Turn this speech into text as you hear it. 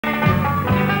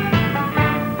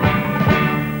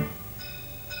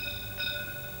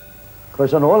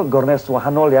Croeso nôl, gornes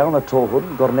wahanol iawn y tro hwn,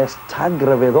 gornes tag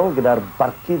ryfeddol gyda'r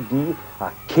Barcud D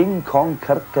a King Kong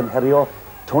Kirk yn herio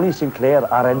Tony Sinclair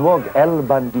a'r enwog El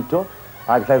Bandito.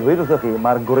 Ac lle ddweud wrthoch chi,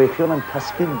 mae'r gwreichion yn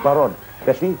casglu'n barod.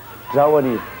 Felly, draw â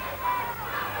ni.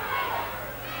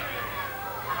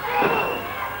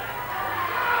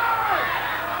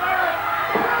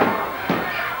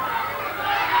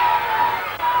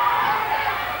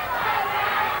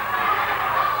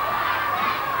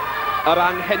 Yr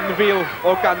anghenfil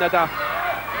o Ganada.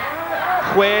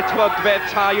 6 trodfedd,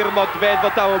 3 modfedd o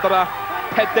daldra,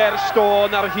 4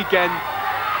 stôn ar hugen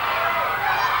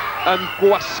yn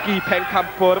gwasgu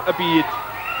pencampwr y byd.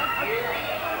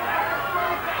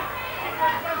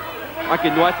 Ac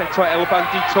unwaith eto El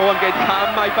Bandito yn gwneud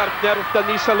cam a'i bartner wrth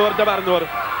dynnu sylw'r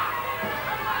dyfarnwr.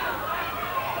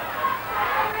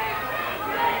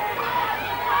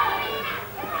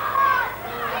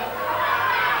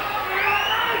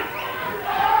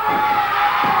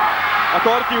 Ac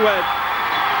o'r diwedd,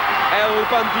 El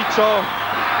Bandito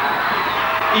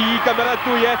i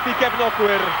gymeradwyaeth i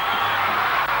gefnogwyr.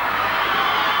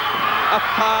 A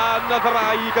pan y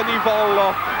ddraig yn ei folo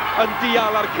yn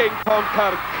dial ar King Kong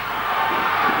Kirk.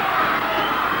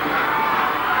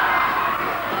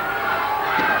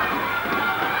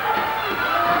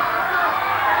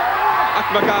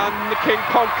 Ac mae gan King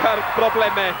Kong Kirk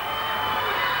broblemau.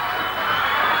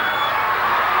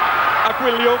 A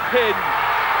gwyliwch hyn.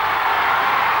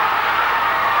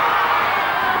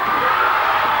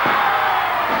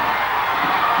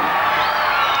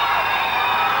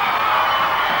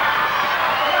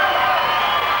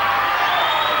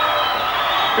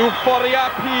 Euphoria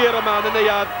pur yma yn y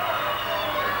neuad.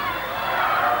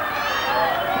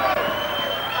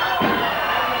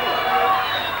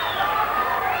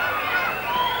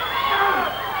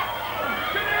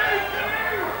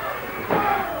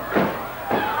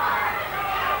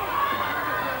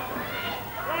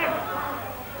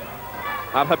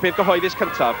 A'r rhybudd gyhoeddus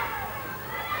cyntaf.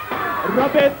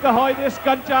 Rhybudd gyhoeddus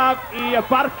gyntaf i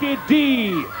Barcud D.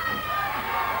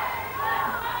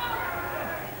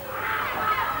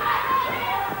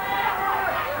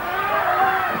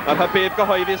 Yr rhybudd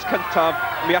gyhoeddus cyntaf,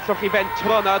 mi allwch chi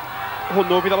fentro nad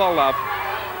hwnnw fydd yr olaf.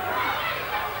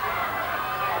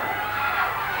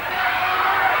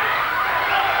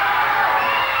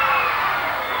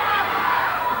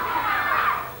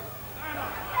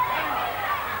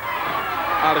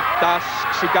 A'r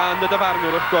dasg sydd gan y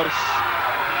dyfarnwr wrth gwrs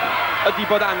ydy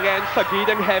bod angen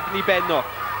llygyd yng nghefn i benno.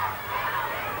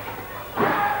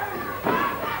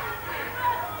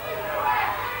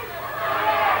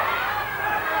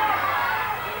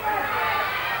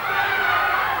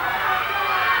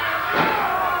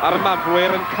 A'r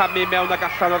mafwyr yn camu mewn ag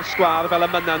allan o'r sgwâr fel y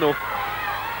mynna nhw.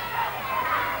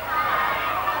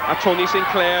 A Tony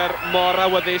Sinclair mor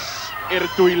awyddus i'r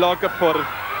dwylo gyffwrdd.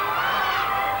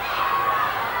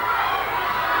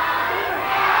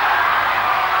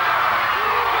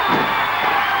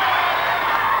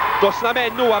 Does na'm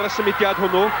enw ar y symudiad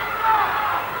hwnnw.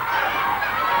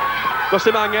 Does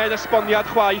dim angen esboniad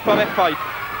chwaith o'r effaith.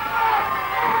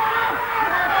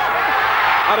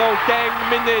 Ar ôl 10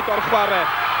 munud o'r chwarae.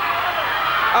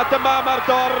 A dyma mae'r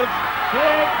dorf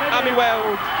am ei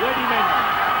weld.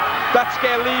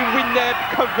 Datgelu wyneb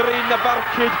cyfrin y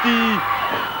Barcud D.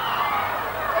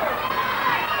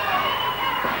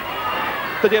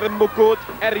 Dydy'r mwgwd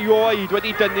erioed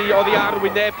wedi dynnu oddi ar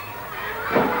wyneb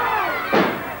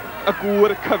y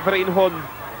gŵr cyfrin hwn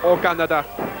o Ganada.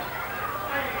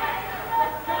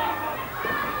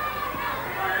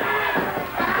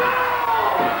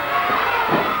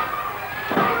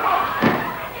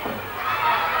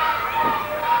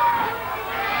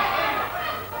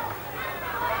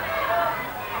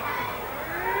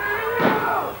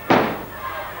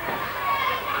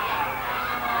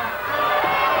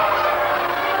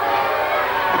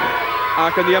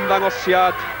 Ac yn ei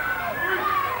ymddangosiad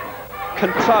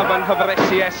cyntaf yng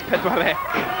nghyfresu S4C,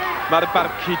 mae'r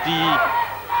Barcud D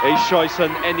eisoes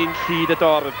yn ennill llyd y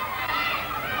dorf.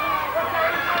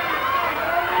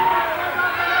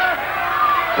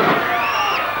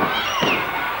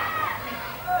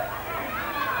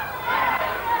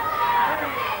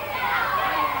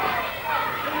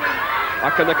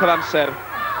 Ac yn y cyfamser,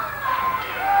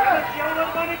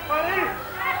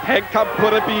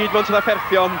 pencampwr y byd mewn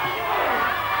trafferthion.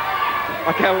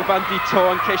 Ac El Bandito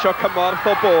yn ceisio cymorth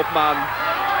o bob man.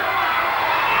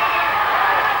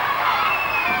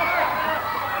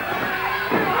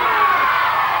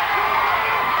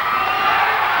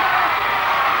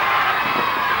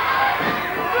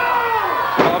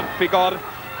 Gorff i gorff,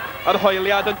 yr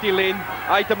hoeliad yn dilyn,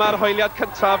 a'i dyma'r hoeliad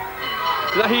cyntaf.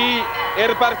 Dyna hi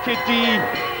i'r Barcud D.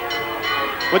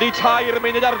 Wedi 2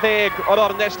 munud ar 10 o'r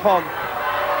ornest hon.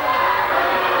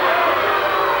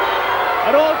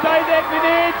 Ar ôl 20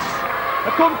 munud,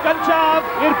 y cwmp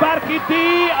gyntaf i'r Barcud D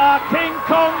a King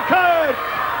Kong Kirk.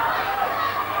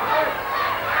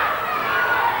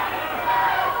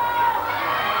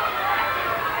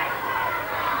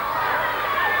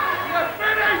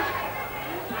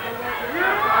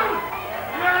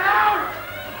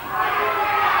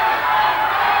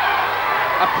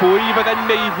 A pwy fydde'n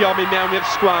meiddio mynd mewn i'r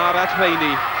sgwâr at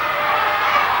rheini?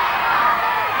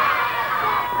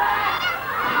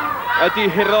 Ydy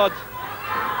Hirod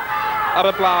ar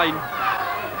y blaen.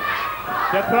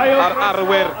 A'r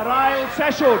arwyr. Yr ail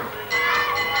sesiwn.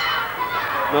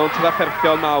 Mewn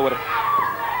trafferthion mawr.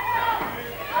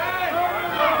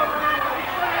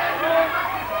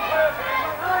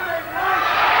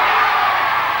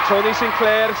 Tony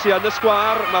Sinclair sy'n yn y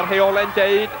sgwâr, mae'r rheolau'n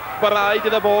deud bod rhaid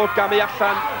iddo fo gamu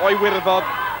allan o'i wirfodd.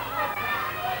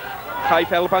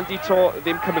 Chaiff El Bandito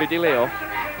ddim cymryd I Leo.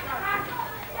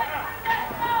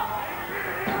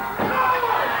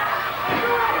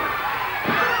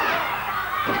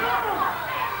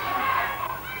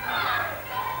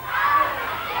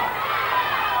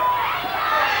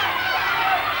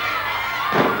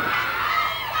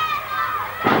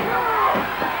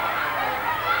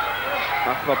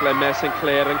 A problemau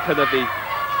Sinclair yn cynyddu.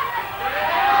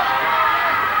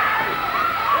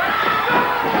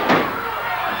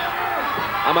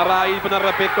 A mae rhaid bod yna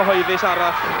rybydd gyhoeddus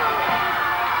arall.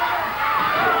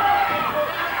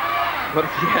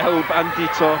 Wrth El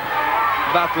Bandito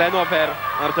ddadlen ofer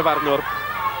ar dyfarnwr.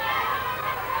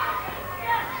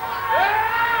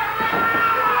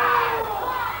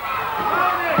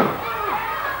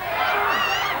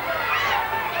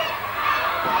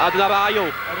 A dyna'r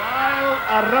ail. Yr ail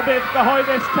a rybydd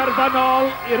gyhoeddus terfynol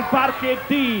i'r Barcud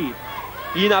D.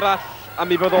 Un arall a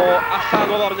mi fydd o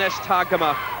allan o'r ornest tag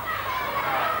yma.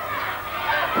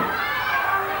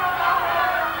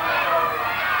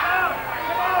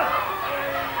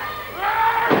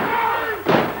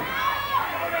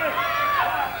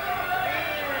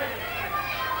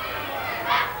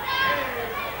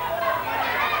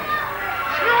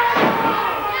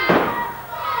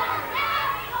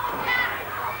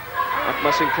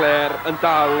 Mae Sinclair yn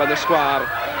dal yn y sgwâr.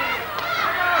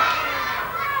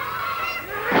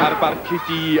 A'r Barcud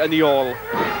D yn ei ôl.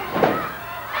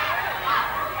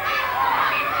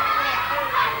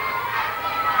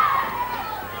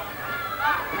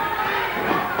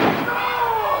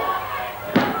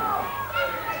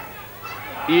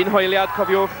 Un hoeliad,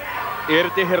 cofiwch,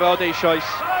 i'r dihirod eisoes.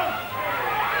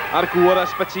 A'r gŵr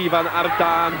ysbytifan ar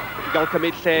dan I gael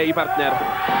cymryd lle I bartner.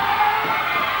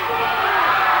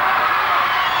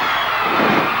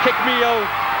 Cicmeal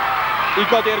I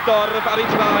godi'r dorf ar ei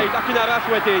traed ac un arall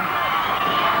wedyn.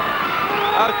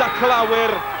 A'r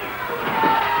daclawyr.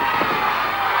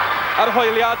 A'r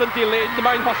hoeliad yn dilyn,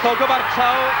 mae'n hollol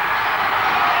gyfartal.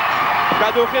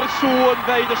 Gadwch i'r sŵn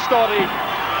ddeud y stori.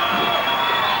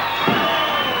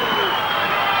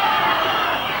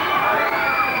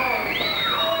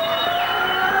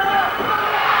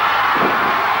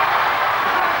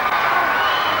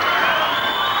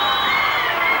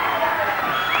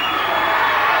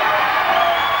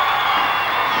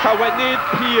 Llawenydd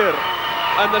pur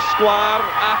yn y sgwâr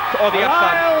ac oddi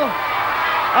allan.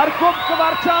 A'r cwmp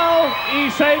gyfartal I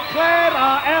Sinclair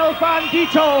a El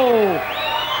Bandito.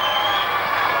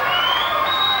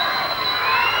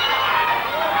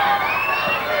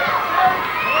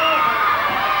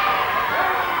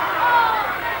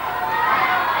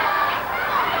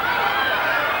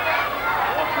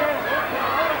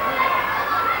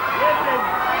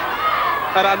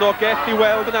 Yr anogaeth I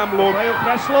weld yn amlwg. Rhaid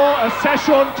Reslo, y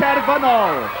sesiwn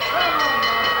terfynol.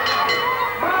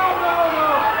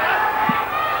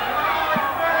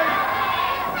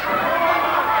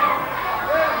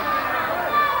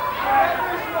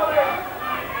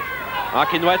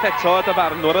 Ac unwaith eto y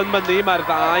dyfarnwr yn mynnu mae'r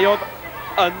ddau oedd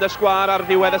yn y sgwâr ar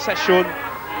ddiwedd y sesiwn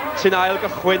sy'n ail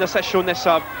gychwyn y sesiwn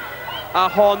nesaf. A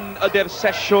hon ydy'r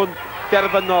sesiwn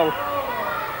derfynol.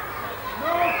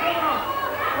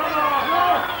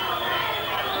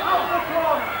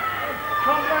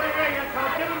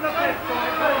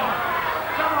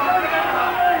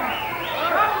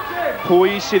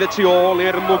 Pwy sydd y tu ôl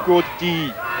i'r mwgwd D?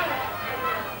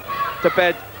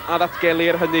 Tybed a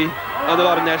ddatgelir hynny yn yr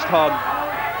ornest hon.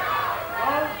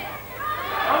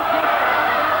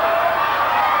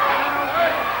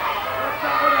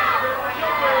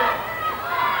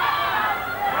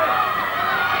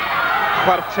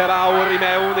 Chwarter awr I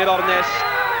mewn i'r ornest.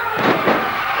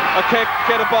 Y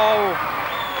cic i'r bol.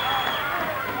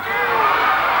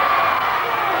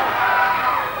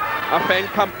 A phen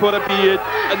campwr y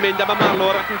byd yn mynd am y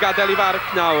malwr ac yn gadael I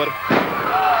farc nawr.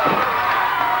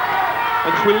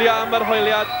 Yn chwilio am yr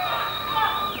hoeliad.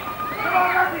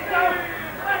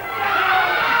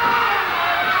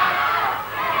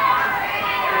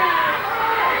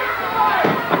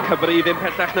 A cyfri ddim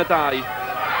pellach na 2.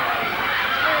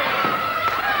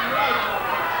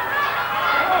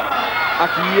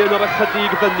 Ac un o'r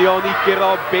ychydig ddynion I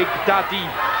giro Big Daddy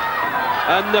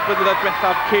yn y blynyddoedd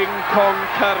diwethaf King Kong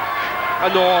Kirk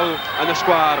yn ôl yn y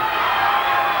sgwâr.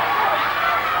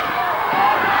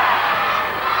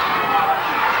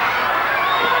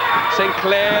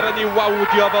 Clair yn I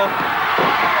wawdio fo.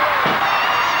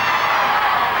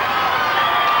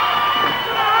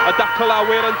 Y dacl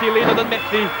awyr yn dilyn yn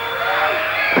methu.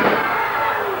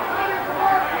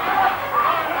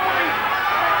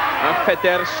 A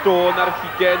Pheder Stone ar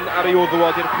hugen ar ei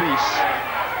wddwod i'r pris.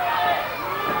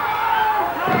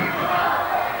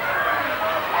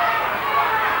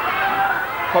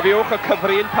 Cofiwch y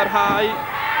cyfri'n parhau.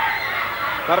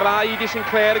 Mae rhaid I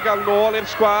Clair gael nôl i'r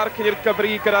sgwâr cyn i'r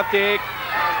gyfri gyrraedd 10.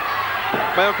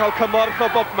 Mae o'n cael cymorth o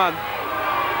bobman.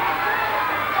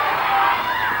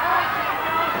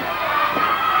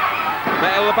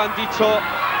 Mae El Bandito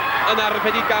yn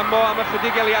arbed I gamo am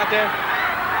ychydig eliadau.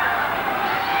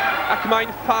 Ac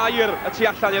mae'n ffair y tu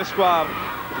allan i'r sgwâr.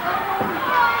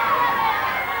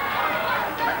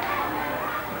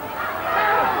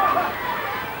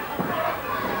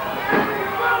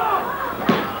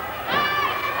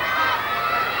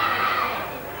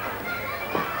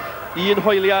 Un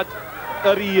hoeliad,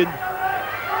 yr un.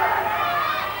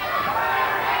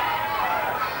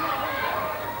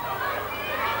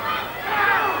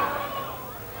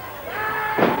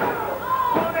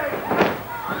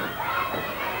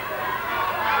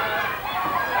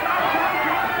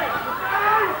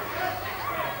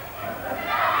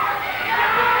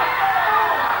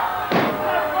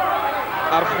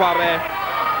 A'r chwarae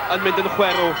yn mynd yn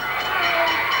chwerw.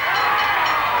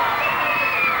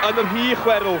 Yn yr rhy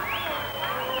chwerw.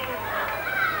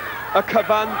 Y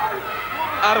cyfan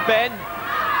ar ben.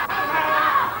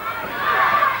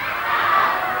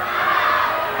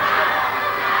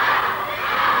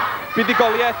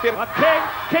 Buddigoliaeth i'r...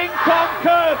 King Kong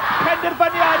Kirk,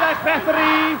 penderfyniadau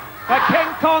referee. Mae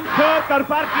King Kong Kirk ar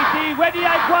Barcud wedi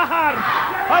ei gwahar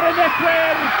ar y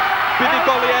netwyr.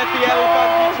 Buddigoliaeth I El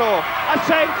Bandito. A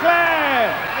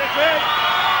Clair.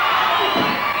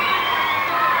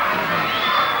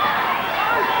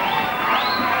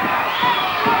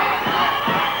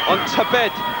 Ond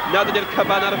tybed nad ydy'r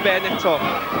cyfan ar ben eto.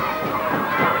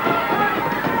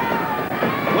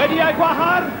 Wedi ei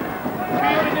gwahar.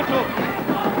 Trio I eto.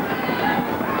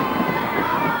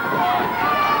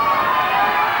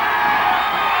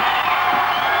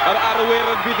 Yr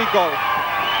arwyr yn fuddigol.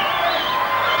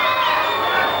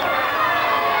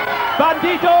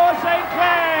 Bandito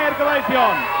Clair,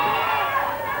 gyfeillion.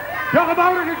 Diolch yn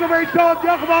fawr i'r gyfeillion,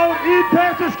 diolch yn fawr. Un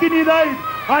peth ysgyn I ddeud,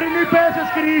 a'r unig beth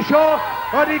ysgyn I isio,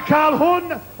 wedi cael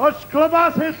hwn o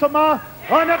sglyfas hys yma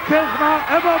yn y cylch yma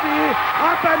efo fi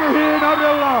a ben I hun ar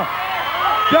Reslo.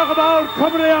 Diolch yn fawr,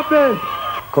 Cymru am byth.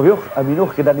 Cofiwch,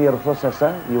 ymunwch gyda ni yr wythnos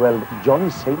nesaf I weld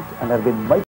Johnny Saint yn erbyn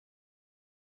Mike